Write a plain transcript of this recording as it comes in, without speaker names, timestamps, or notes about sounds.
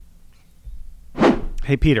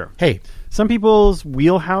Hey, Peter. Hey. Some people's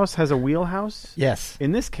wheelhouse has a wheelhouse. Yes.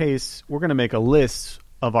 In this case, we're going to make a list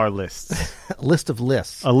of our lists. A list of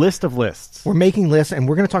lists. A list of lists. We're making lists, and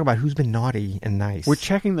we're going to talk about who's been naughty and nice. We're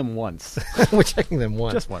checking them once. We're checking them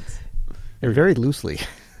once. Just once. They're very loosely.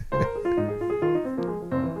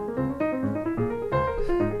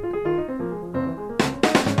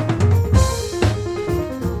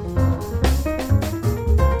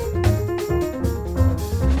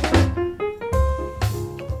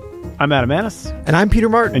 I'm Adam Annis. And I'm Peter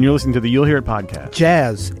Martin. And you're listening to the You'll Hear It podcast.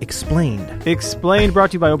 Jazz Explained. Explained, brought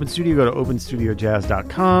to you by Open Studio. Go to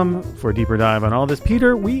openstudiojazz.com for a deeper dive on all this.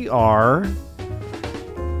 Peter, we're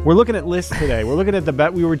looking at lists today. We're looking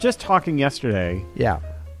at we were just talking yesterday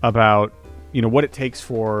about, what it takes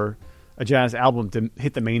for a jazz album to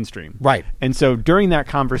hit the mainstream. Right. And so during that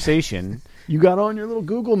conversation, you got on your little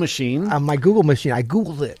Google machine. My Google machine. I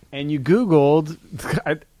Googled it. And you Googled...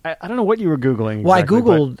 I don't know what you were Googling. Well, exactly, I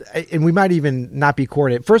Googled, and we might even not be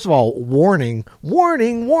coordinated. First of all, warning. You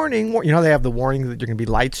know, they have the warning that there can be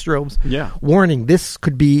light strobes. Yeah. Warning, this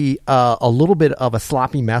could be a little bit of a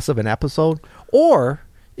sloppy mess of an episode, or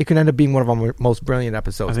it could end up being one of our most brilliant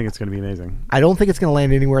episodes. I think it's going to be amazing. I don't think it's going to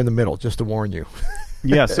land anywhere in the middle, just to warn you.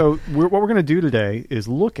 Yeah, so what we're going to do today is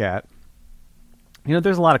look at,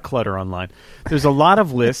 there's a lot of clutter online. There's a lot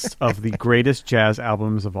of lists of the greatest jazz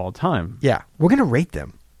albums of all time. Yeah, we're going to rate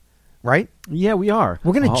them. Right? Yeah, we are.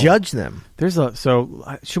 We're going to judge them. So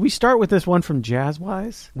should we start with this one from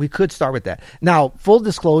JazzWise? We could start with that. Now, full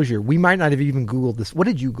disclosure, we might not have even Googled this. What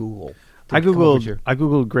did you Google? I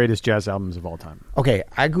Googled greatest jazz albums of all time. Okay,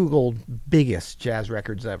 I Googled biggest jazz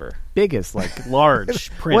records ever. Biggest, like large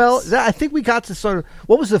Prince. Well, I think we got to sort of,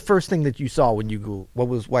 what was the first thing that you saw when you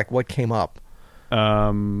Googled? What came up?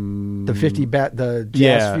 The 50 the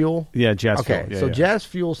Jazz Fuel? Yeah, Jazz Fuel. Okay, Jazz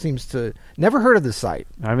Fuel seems to... Never heard of this site.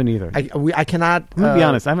 I haven't either. I cannot... I'm going to be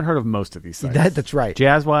honest, I haven't heard of most of these sites. That's right.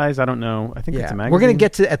 JazzWise, I don't know. I think it's a magazine. We're going to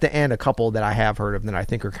get to, at the end, a couple that I have heard of that I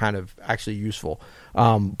think are kind of actually useful.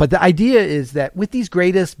 But the idea is that with these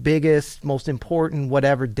greatest, biggest, most important,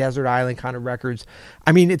 whatever, desert island kind of records,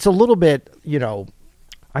 I mean, it's a little bit,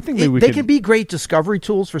 I think they can be great discovery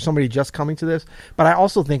tools for somebody just coming to this, but I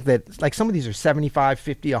also think that like some of these are 75,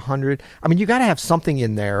 50, 100. I mean, you got to have something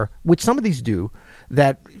in there, which some of these do,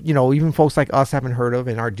 that, even folks like us haven't heard of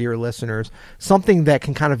and our dear listeners, something that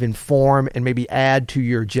can kind of inform and maybe add to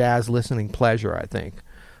your jazz listening pleasure, I think.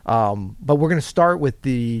 But we're going to start with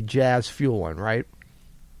the Jazz Fuel one, right?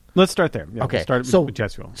 Let's start there. Yeah, okay. We'll start with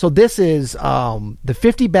Jazz Fuel. So this is the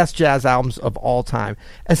 50 best jazz albums of all time.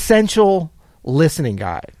 Essential listening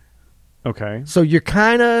guide. Okay. So you're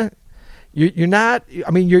kind of you're not.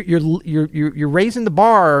 I mean, you're raising the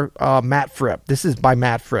bar. Matt Fripp. This is by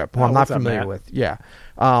Matt Fripp, who I'm not familiar with. Yeah.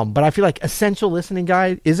 But I feel like essential listening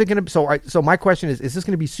guide. Is it going to? So my question is this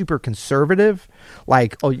going to be super conservative,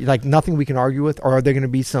 like nothing we can argue with, or are there going to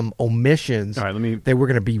be some omissions? All right, that we're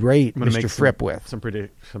going to berate Mr. Fripp with some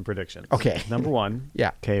predictions. Okay. Number one.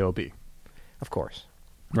 Yeah. KOB. Of course.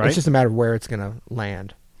 Right. It's just a matter of where it's going to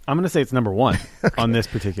land. I'm going to say it's number one on this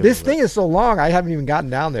particular This list. thing is so long, I haven't even gotten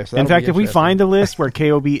down there. So in fact, if we find a list where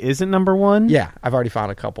KOB isn't number one... Yeah, I've already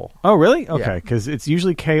found a couple. Oh, really? Okay, because it's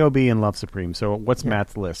usually KOB and Love Supreme. So what's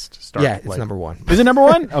Matt's list? It's number one. Is it number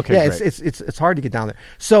one? Okay, yeah, great. it's hard to get down there.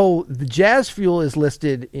 So the Jazz Fuel is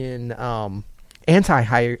listed in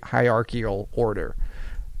anti-hierarchical order.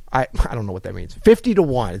 I don't know what that means. 50 to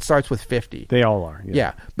 1. It starts with 50. They all are.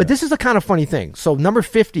 Yeah. But this is a kind of funny thing. So number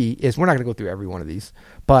 50 is, we're not going to go through every one of these,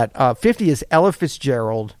 but 50 is Ella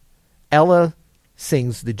Fitzgerald. Ella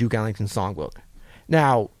sings the Duke Ellington Songbook.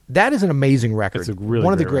 Now, that is an amazing record. It's a really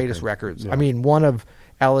one of the greatest records. Yeah. I mean, one of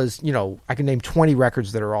Ella's, I can name 20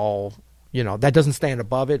 records that are all, that doesn't stand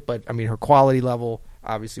above it, but I mean, her quality level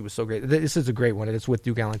obviously was so great. This is a great one, and it's with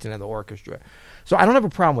Duke Ellington and the orchestra. So I don't have a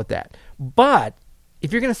problem with that. But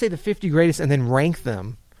if you're going to say the 50 greatest and then rank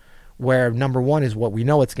them where number one is what we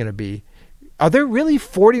know it's going to be, are there really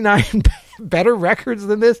 49 better records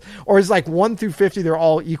than this? Or is 1 through 50, they're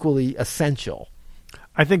all equally essential?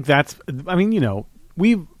 I think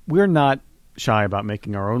we're not shy about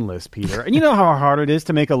making our own list, Peter. And you know how hard it is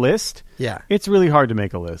to make a list? Yeah. It's really hard to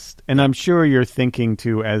make a list. And I'm sure you're thinking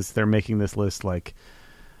too, as they're making this list,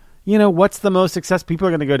 what's the most successful? People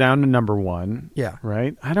are going to go down to number one. Yeah.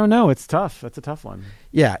 Right? I don't know. It's tough. That's a tough one.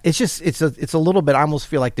 Yeah. It's just, it's a little bit, I almost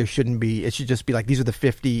feel like there shouldn't be, it should just be these are the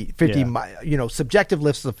 50, subjective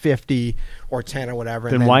lists of 50 or 10 or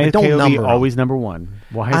whatever. Then why is KOB always number one?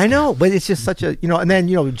 I know, but it's just such a, and then,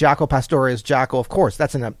 Jaco Pastorius, Jaco, of course,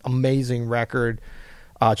 that's an amazing record.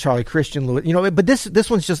 Charlie Christian, Lewis, but this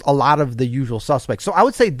one's just a lot of the usual suspects. So I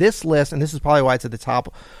would say this list, and this is probably why it's at the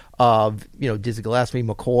top of, Dizzy Gillespie,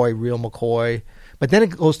 McCoy, real McCoy. But then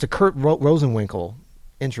it goes to Kurt Rosenwinkel.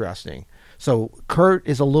 Interesting. So Kurt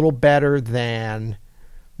is a little better than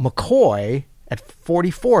McCoy. At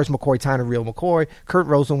 44 is McCoy Tyner, real McCoy. Kurt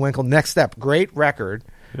Rosenwinkel, Next Step, great record.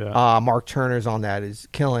 Yeah. Mark Turner's on that, is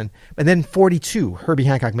killing. And then 42, Herbie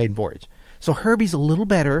Hancock, Maiden Voyage. So Herbie's a little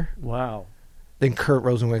better. Wow. Than Kurt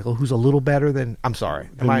Rosenwinkel, who's a little better than. I'm sorry.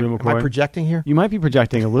 Am I projecting here? You might be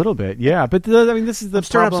projecting a little bit, yeah. But this is the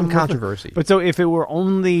problem. Up some controversy. But so if it were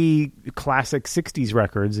only classic '60s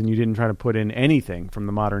records and you didn't try to put in anything from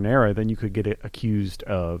the modern era, then you could get accused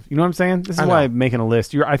of. You know what I'm saying? This is why I'm making a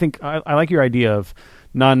list. I think I like your idea of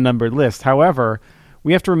non-numbered list. However,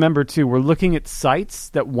 we have to remember too, we're looking at sites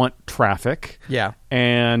that want traffic. Yeah.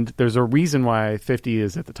 And there's a reason why 50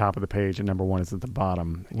 is at the top of the page and number 1 is at the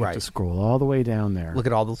bottom. You have to scroll all the way down there. Look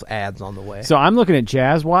at all those ads on the way. So I'm looking at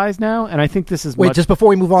Jazzwise now, and I think this is just before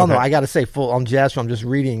we move on, though, I got to say, on Jazz, I'm just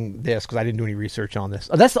reading this because I didn't do any research on this.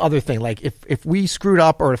 That's the other thing. Like, if we screwed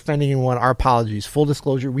up or offended anyone, our apologies. Full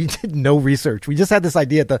disclosure, we did no research. We just had this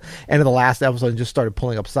idea at the end of the last episode and just started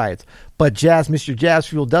pulling up sites. But Mr. Jazz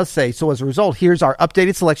Fuel does say, so as a result, here's our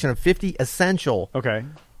updated selection of 50 essential. Okay.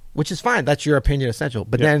 Which is fine. That's your opinion, essential.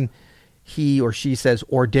 But then he or she says,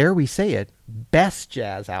 or dare we say it, best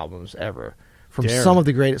jazz albums ever from some of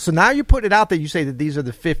the greatest. So now you put it out there. You say that these are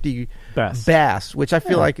the 50 best, which I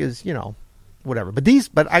feel like is, whatever.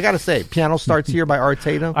 But I got to say, Piano Starts Here by Art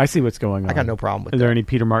Tatum. I see what's going on. I got no problem with that. Are there any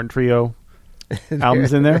Peter Martin Trio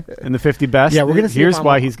albums in there? In the 50 best? Yeah, we're going to see. Here's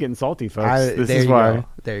why he's getting salty, folks. This is why.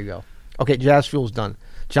 There you go. Okay, Jazz Fuel's done.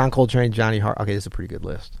 John Coltrane, Johnny Hart. Okay, this is a pretty good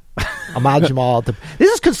list. Ahmad Jamal.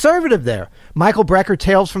 This is conservative there. Michael Brecker,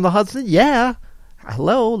 Tales from the Hudson. Yeah.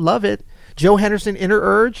 Hello. Love it. Joe Henderson, Inner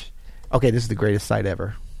Urge. Okay, this is the greatest site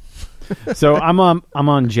ever. So I'm on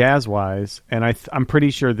Jazzwise, and I'm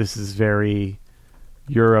pretty sure this is very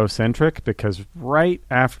Eurocentric because right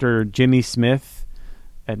after Jimmy Smith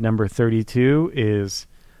at number 32 is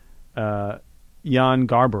Jan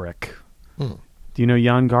Garbarek. Do you know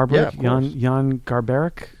Jan Garbarek? Yeah, Jan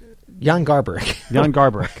Garbarek? Jan Garbarek. Jan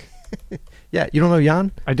Garbarek. Yeah, you don't know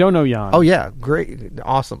Jan? I don't know Jan. Oh, yeah. Great.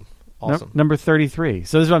 Awesome. Number 33.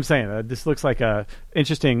 So this is what I'm saying. This looks like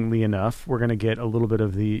interestingly enough, we're going to get a little bit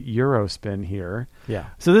of the Euro spin here. Yeah.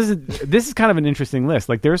 So this is kind of an interesting list.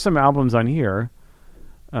 Like there's some albums on here.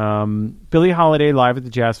 Billie Holiday live at the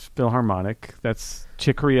Jazz Philharmonic. That's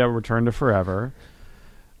Chick Corea, Return to Forever.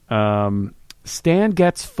 Stan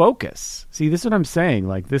Getz Focus. See, this is what I'm saying.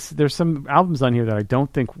 Like there's some albums on here that I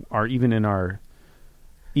don't think are even in our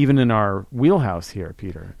wheelhouse here,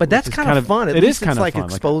 Peter. But that's kind of fun. It is kind of like fun.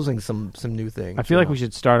 Exposing some new things. I feel like we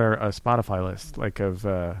should start a Spotify list, of.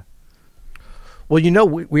 Well,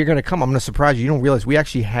 we're going to come. I'm going to surprise you. You don't realize we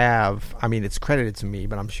actually have. I mean, it's credited to me,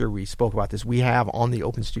 but I'm sure we spoke about this. We have on the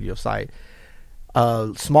Open Studio site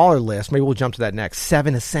a smaller list. Maybe we'll jump to that next.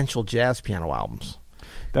 7 essential jazz piano albums.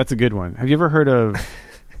 That's a good one. Have you ever heard of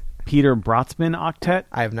Peter Brotzman Octet?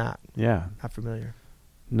 I have not. Yeah, not familiar.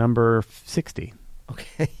 Number 60.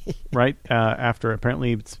 Okay. Right after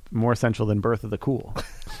apparently it's more essential than Birth of the Cool.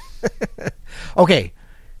 Okay.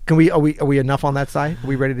 Are we enough on that side? Are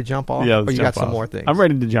we ready to jump off? Yeah, or you got some more things? I'm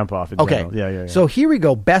ready to jump off. Okay. Yeah. So here we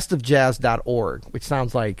go. bestofjazz.org, which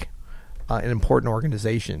sounds like an important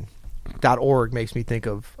organization. .org makes me think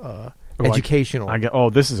of educational.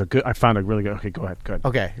 This is a good. I found a really good. Okay, go ahead.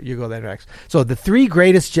 Okay, you go there next. So the 3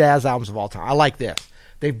 greatest jazz albums of all time. I like this.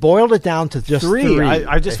 They've boiled it down to just 3.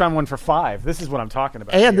 I just found one for 5. This is what I'm talking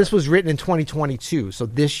about. And this was written in 2022, so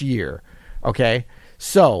this year. Okay?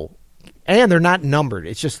 So, and they're not numbered.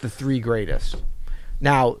 It's just the 3 greatest.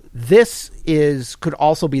 Now, this could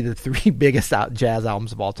also be the 3 biggest jazz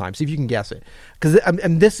albums of all time. See if you can guess it.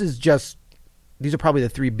 And these are probably the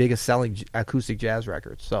 3 biggest selling acoustic jazz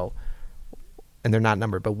records. So, and they're not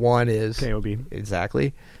numbered, but 1 is KOB.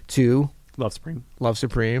 Exactly. 2, Love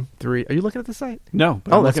Supreme. 3. Are you looking at the site? No,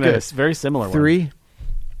 but I'm looking at a very similar 3. one.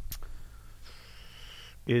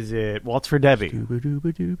 3. Is it Waltz for Debbie?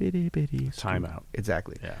 Time Out.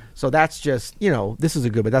 Exactly. Yeah. So that's just, this is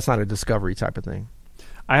but that's not a discovery type of thing.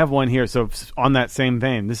 I have one here. So on that same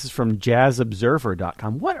vein, this is from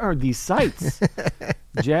jazzobserver.com. What are these sites?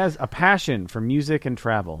 A passion for music and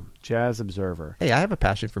travel. Jazz Observer. Hey, I have a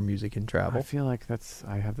passion for music and travel. I feel like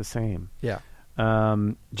I have the same. Yeah.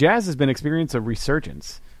 Jazz has been experiencing a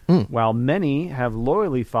resurgence. While many have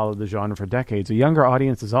loyally followed the genre for decades, a younger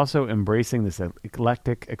audience is also embracing this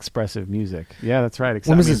eclectic, expressive music. Yeah, that's right.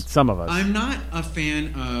 Some of us. I'm not a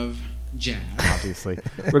fan of jazz. Obviously.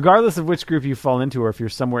 Regardless of which group you fall into or if you're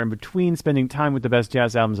somewhere in between, spending time with the best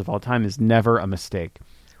jazz albums of all time is never a mistake.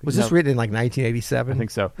 Was this written in like 1987? I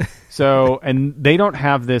think so. So, and they don't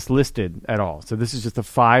have this listed at all. So this is just the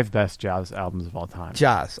 5 best jazz albums of all time.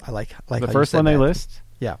 Jazz. I like the first one they list.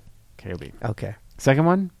 Yeah. KOB. Okay. Second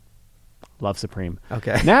one, Love Supreme.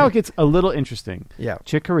 Okay. Now it gets a little interesting. Yeah.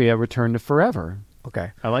 Chick Corea, Return to Forever.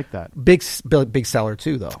 Okay. I like that. Big seller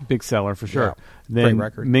too, though. Big seller for sure. Yeah. Then Great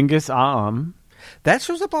record. Mingus Aam. That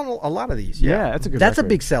shows up on a lot of these. Yeah, that's a good That's record. a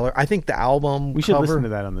big seller. I think the album We should cover, listen to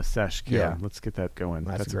that on the sesh. Kim. Yeah. Let's get that going.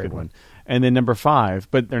 That's a great good one. And then number 5,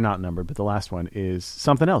 but they're not numbered, but the last one is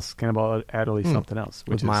Something Else. Cannonball Adderley, Something Else.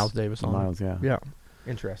 With Miles Davis on Miles, yeah. Yeah.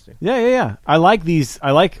 Interesting. Yeah. I like these. I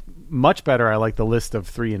like much better. I like the list of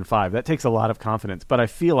 3 and 5. That takes a lot of confidence, but I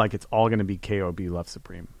feel like it's all going to be KOB Love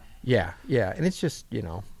Supreme. Yeah. And it's just,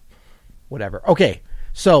 whatever. Okay.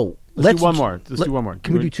 So let's do one more. Let's do one more.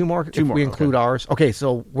 Can we do 2 more? Two more. We include ours. Okay.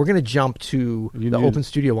 So we're going to jump to the Open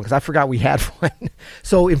Studio one because I forgot we had one.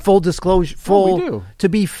 So in full disclosure, we do. To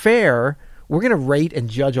be fair, we're going to rate and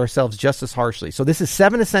judge ourselves just as harshly. So this is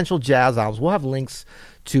 7 essential jazz albums. We'll have links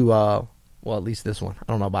to, well, at least this one.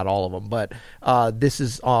 I don't know about all of them, but this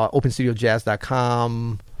is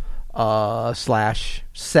openstudiojazz.com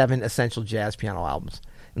 /7 essential jazz piano albums.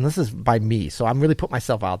 And this is by me, so I'm really putting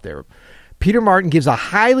myself out there. Peter Martin gives a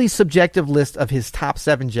highly subjective list of his top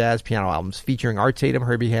 7 jazz piano albums featuring Art Tatum,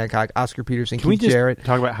 Herbie Hancock, Oscar Peterson, Can Keith we just Jarrett.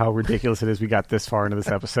 talk about how ridiculous it is we got this far into this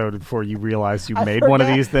episode before you realized you made one of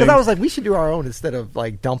these things? Because I was like, we should do our own instead of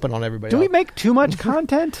like dumping on everybody Do else. we make too much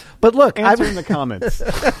content? But look, answer in the comments.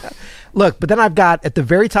 Look, but then I've got at the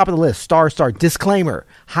very top of the list, star, disclaimer,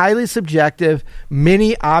 highly subjective,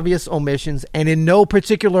 many obvious omissions, and in no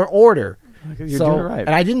particular order. You're doing it right.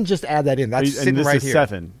 And I didn't just add that in. That's sitting this right is here.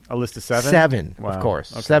 7. A list of 7? 7, Wow. of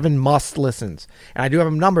course. Okay. 7 must listens. And I do have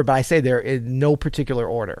them numbered, but I say they're in no particular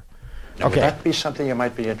order. Now, would that be something you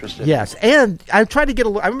might be interested in? Yes, and I tried to get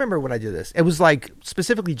I remember when I did this. It was like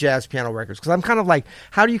specifically jazz piano records because I'm kind of like,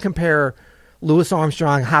 how do you compare Louis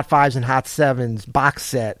Armstrong Hot 5s and Hot 7s box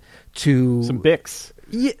set to some Bix?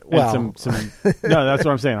 Yeah, well, and some no, that's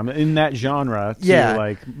what I'm saying. I'm in that genre to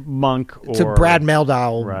like Monk or to Brad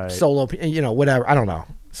Meldau right. solo, whatever. I don't know.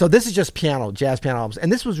 So this is just piano, jazz piano albums,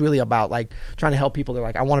 and this was really about like trying to help people. They're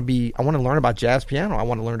like, I want to learn about jazz piano. I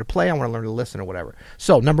want to learn to play. I want to learn to listen or whatever.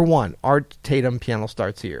 So number 1, Art Tatum, Piano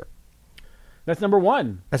Starts Here. That's number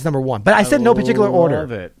 1. That's number 1. But I said no particular order.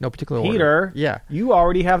 Love it. No particular order. Peter, yeah, you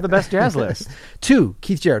already have the best jazz list. 2,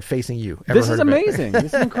 Keith Jarrett, Facing You. This is amazing.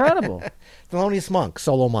 This is incredible. Thelonious Monk,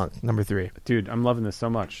 Solo Monk, number 3. Dude, I'm loving this so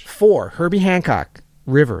much. 4, Herbie Hancock,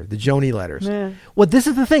 River, the Joni Letters. Nah. Well, this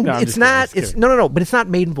is the thing. No, it's not. It's no. But it's not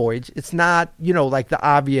Maiden Voyage. It's not. Like the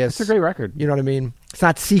obvious. It's a great record. You know what I mean? It's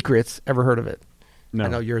not Secrets. Ever heard of it? No. I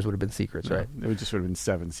know yours would have been Secrets, No, right? It just would have been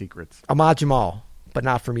 7 Secrets. Ahmad Jamal, but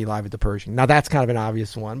not for me. Live at the Pershing. Now that's kind of an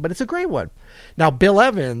obvious one, but it's a great one. Now Bill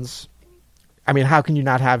Evans. I mean, how can you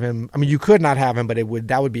not have him? I mean, you could not have him, but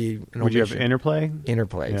that would be an Would you have omission. Interplay?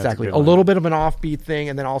 Interplay, Yeah, exactly. that's A a good little one. bit of an offbeat thing,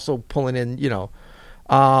 and then also pulling in,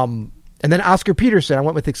 and then Oscar Peterson. I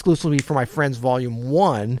went with exclusively for my friends, Volume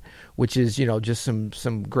 1, which is just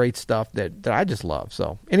some great stuff that I just love.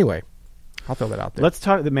 So anyway, I'll throw that out there. Let's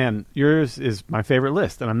talk. Man, yours is my favorite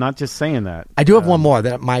list, and I'm not just saying that. I do have one more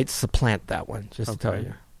that might supplant that one. Just to tell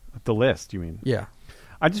you, the list. You mean? Yeah.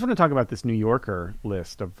 I just want to talk about this New Yorker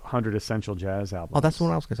list of 100 essential jazz albums. Oh, that's the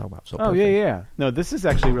one I was going to talk about. So oh, perfect. yeah. No, this is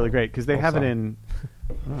actually really great because they have sorry. it in.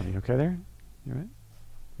 Oh, you okay there? You all right?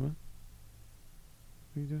 What?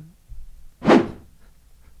 What are you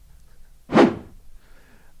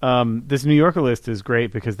doing? This New Yorker list is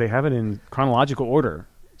great because they have it in chronological order.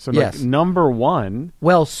 So, Yes. like, number 1.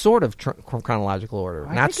 Well, sort of chronological order.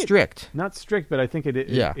 I Not think strict. Not strict, but I think it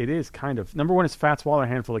is kind of. Number 1 is Fats Waller,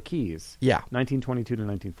 Handful of Keys. Yeah. 1922 to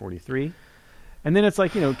 1943. And then it's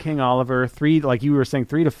like, King Oliver. 3, like you were saying,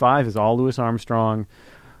 3 to 5 is all Louis Armstrong.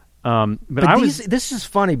 But this is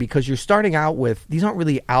funny because you're starting out with, these aren't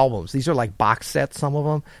really albums. These are like box sets, some of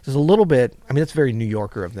them. There's a little bit, I mean, it's very New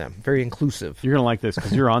Yorker of them, very inclusive. You're gonna like this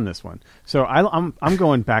because you're on this one. So I'm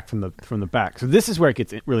going back from the back. So this is where it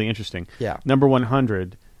gets really interesting. Yeah. Number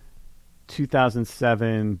 100,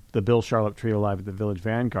 2007, the Bill Charlotte Trio live at the Village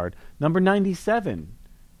Vanguard. Number 97,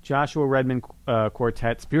 Joshua Redman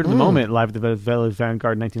Quartet, Spirit of the Moment live at the Village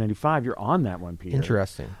Vanguard, 1995. You're on that one, Peter.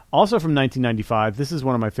 Interesting. Also from 1995, this is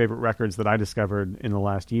one of my favorite records that I discovered in the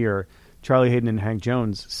last year. Charlie Hayden and Hank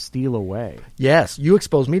Jones, Steal Away. Yes, you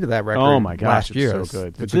exposed me to that record. Oh my gosh, last year. it's so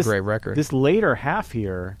good. It's a great record. This later half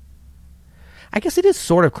here, I guess it is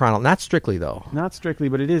sort of chronological, not strictly though. not strictly,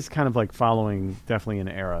 but it is kind of like following definitely an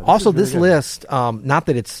era. Also, is really this good. list, not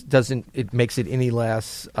that it makes it any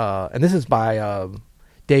less, and this is by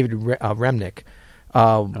David Remnick,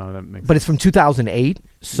 Oh, that makes but it's from 2008.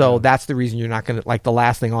 So that's the reason you're not going to, like, the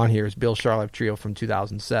last thing on here is Bill Charlap Trio from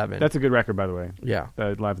 2007. That's a good record, by the way. Yeah.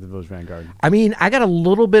 Live at the Village Vanguard. I mean, I got a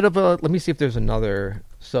little bit of a, let me see if there's another,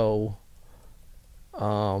 so.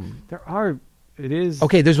 There are, it is.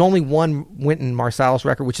 Okay, there's only one Wynton Marsalis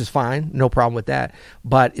record, which is fine. No problem with that.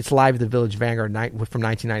 But it's Live at the Village Vanguard from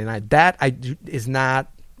 1999. That is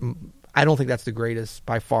not, I don't think that's the greatest,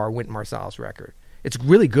 by far, Wynton Marsalis record. It's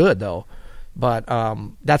really good, though. But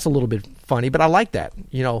that's a little bit funny, but I like that,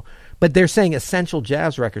 you know. But they're saying essential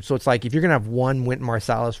jazz record, so it's like if you're gonna have one Wynton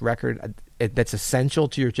Marsalis record that's essential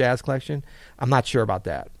to your jazz collection, I'm not sure about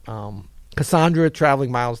that. Cassandra,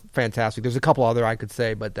 Traveling Miles, fantastic. There's a couple other I could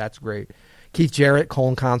say, but that's great. Keith Jarrett,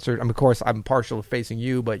 Colin Concert. I mean, of course, I'm partial to Facing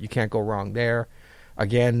You, but you can't go wrong there.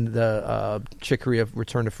 Again, the Chick Corea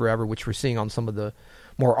Return to Forever, which we're seeing on some of the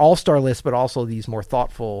more all-star lists, but also these more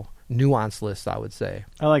thoughtful, nuanced lists, I would say.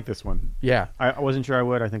 I like this one. Yeah. I wasn't sure I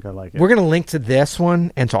would. I think I like it. We're going to link to this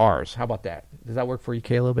one and to ours. How about that? Does that work for you,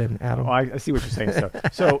 Caleb and Adam? Oh, I see what you're saying.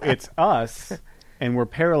 So it's us, and we're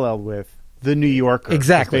paralleled with The New Yorker.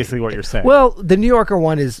 Exactly. That's basically what you're saying. Well, the New Yorker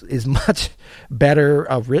one is much better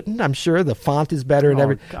written. I'm sure the font is better and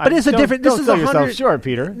everything. But it's a different. This is 100. Sure,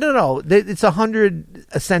 Peter. No. It's 100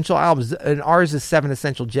 essential albums, and ours is 7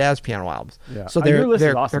 essential jazz piano albums. Yeah. So your list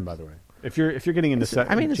is awesome, by the way. If you're getting into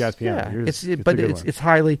jazz piano, it's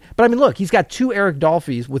highly. But I mean, look, he's got 2 Eric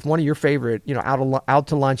Dolphys with one of your favorite, you know, out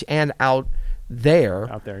to lunch and out there,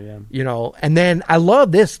 yeah. You know, and then I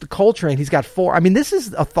love this, the Coltrane. He's got 4. I mean, this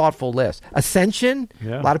is a thoughtful list. Ascension.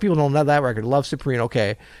 Yeah. A lot of people don't know that record. Love Supreme.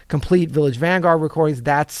 Okay, complete Village Vanguard recordings.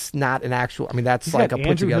 That's not an actual. I mean, that's he's like got a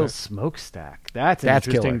put Andrew together Hill Smokestack. That's an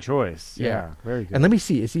interesting killer. choice. Yeah, very good. And let me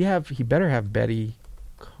see. He better have Betty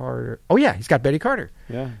Carter. Oh yeah, he's got Betty Carter.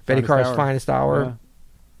 Yeah, Betty Carter's Finest Hour.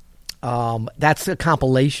 Yeah. That's a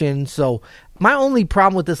compilation. So my only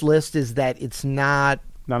problem with this list is that it's not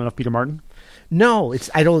enough Peter Martin. No,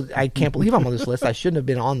 I can't believe I'm on this list. I shouldn't have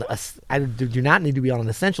been on I do not need to be on an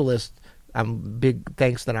essential list. I'm big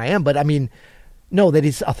thanks that I am, but I mean, no, that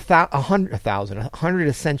is 100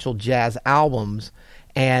 essential jazz albums,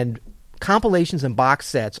 and compilations and box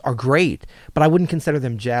sets are great, but I wouldn't consider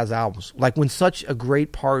them jazz albums. Like when such a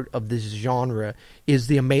great part of this genre is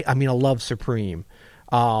I Love Supreme.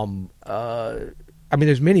 I mean,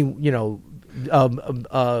 there's many, you know.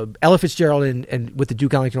 Ella Fitzgerald and with the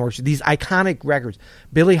Duke Ellington Orchestra, these iconic records,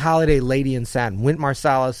 Billie Holiday, Lady in Satin, Wynton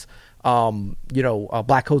Marsalis,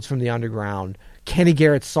 Black Coats from the Underground, Kenny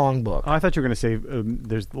Garrett's Songbook. Oh, I thought you were going to say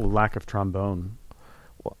there's the lack of trombone.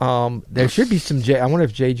 There should be some I wonder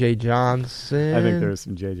if J.J. Johnson. I think there's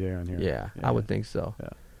some J.J. on here. Yeah, I would think so. Yeah.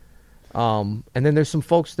 And then there's some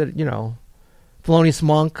folks that, you know, Thelonious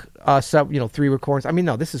Monk, 3 recordings. I mean,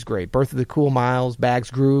 no, this is great. Birth of the Cool Miles, Bags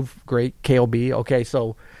Groove, great. KLB. Okay,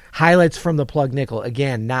 so highlights from the Plug Nickel.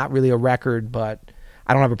 Again, not really a record, but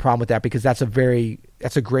I don't have a problem with that because that's a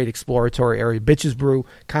great exploratory area. Bitches Brew,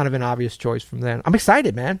 kind of an obvious choice from them. I'm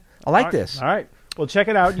excited, man. I like this. All right. Well, check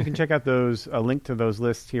it out. You can check out a link to those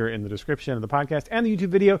lists here in the description of the podcast and the YouTube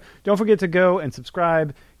video. Don't forget to go and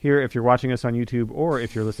subscribe here if you're watching us on YouTube or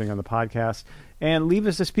if you're listening on the podcast. And leave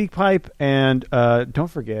us a speak pipe. And don't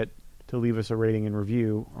forget to leave us a rating and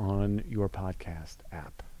review on your podcast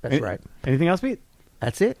app. That's right. Anything else, Pete?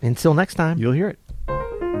 That's it. Until next time. You'll hear it.